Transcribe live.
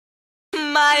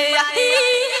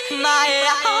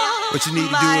What you need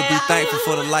to do is be thankful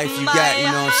for the life you got, you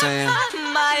know what I'm saying?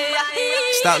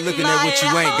 Stop looking at what you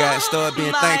ain't got, start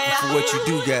being thankful for what you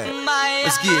do got.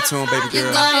 Let's get it to him, baby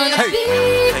girl.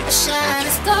 Hey, that's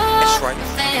right.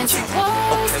 Fancy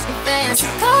clothes, fancy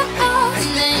cars,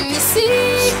 let me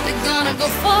see. They're gonna go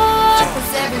far,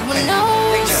 cause everyone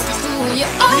knows who you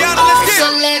are.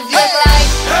 So live your life.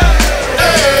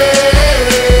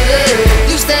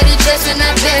 You steady chasing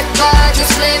that paper,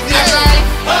 just live your life.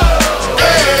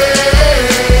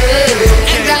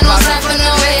 Ain't got no time for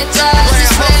no haters,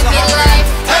 just live your life.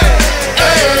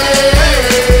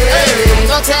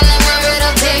 Don't tell them where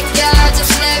it'll take ya,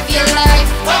 just live your life.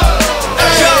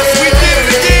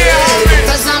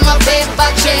 Cause I'm a paper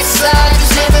chaser,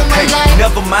 just living my life.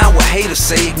 Never mind what haters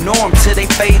say, ignore them till they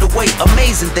fade away.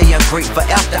 Amazing they are great, but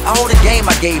after all the game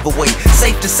I gave away.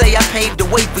 Safe to say I paved the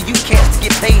way for you cats to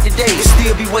get paid today.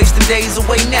 Still be wasting days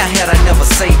away now had I never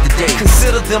saved the day.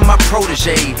 Consider them my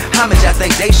protege, how much I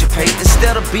think they should pay.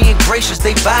 Instead of being gracious,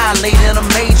 they violate in a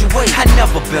major way. I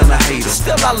never been a hater,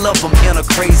 still I love them in a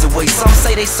crazy way. Some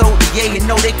say they sold the yay and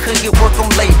know they couldn't get work on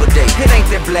Labor Day. It ain't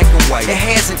that black and white, it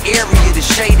has an area that's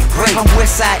shaded gray. I'm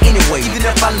west side anyway, even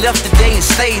if I left today and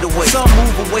stayed away. Some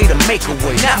move away to make a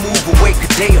way, not move away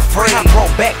cause they afraid. I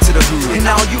brought back to the hood, and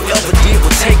all you ever did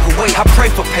was take away. I pray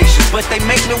for patience, but they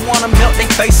make me wanna melt they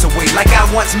face away. Like I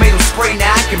once made them spray,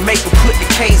 now I can make them put the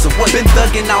K's away. Been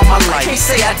thugging all my life, can't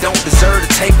say I don't deserve to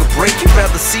take a break. You'd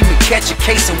rather see me catch a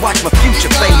case and watch my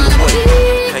future fade away.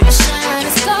 Hey, that's right.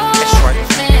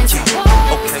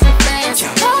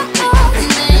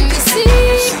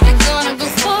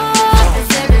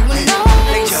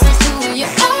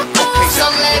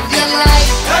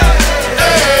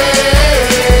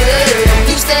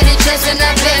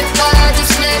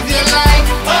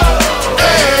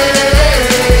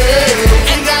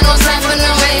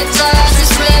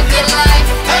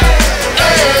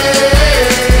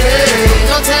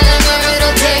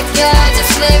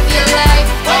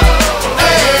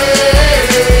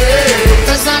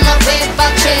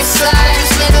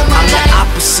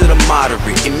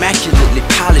 Immaculately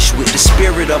polished with the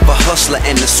spirit of a hustler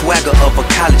and the swagger of a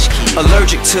college kid.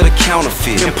 Allergic to the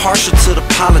counterfeit, impartial to the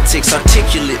politics,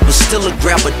 articulate but still a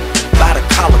grabber by the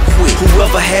collar quick.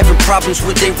 Whoever having problems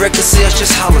with their record sales,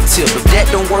 just holler tip. If that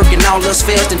don't work and all else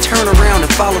fails, then turn around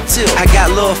and follow tip. I got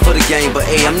love for the game, but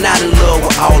hey, I'm not in love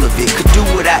with all of it. Could do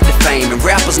without the fame, and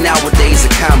rappers nowadays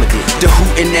are comedy. The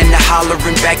hooting and the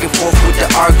hollering, back and forth with the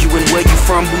arguing. Where you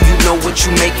from, who you know, what you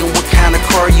making, what kind of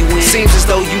car you in. Seems as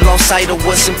though you lost sight of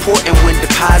what's important when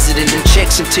depositing them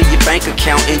checks into your bank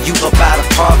account and you up out of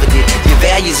poverty. Your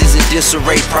values is in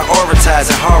disarray,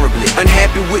 prioritizing horribly.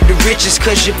 Unhappy with the riches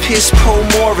cause you're piss poor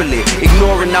morally.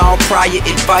 Ignoring all prior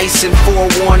advice and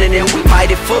forewarning, and we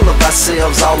mighty full of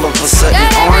ourselves all of a sudden,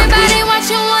 aren't we? Everybody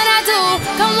watching what I do,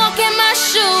 come walk in my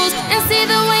shoes and see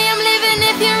the way I'm living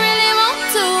if you really want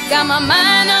to. Got my mind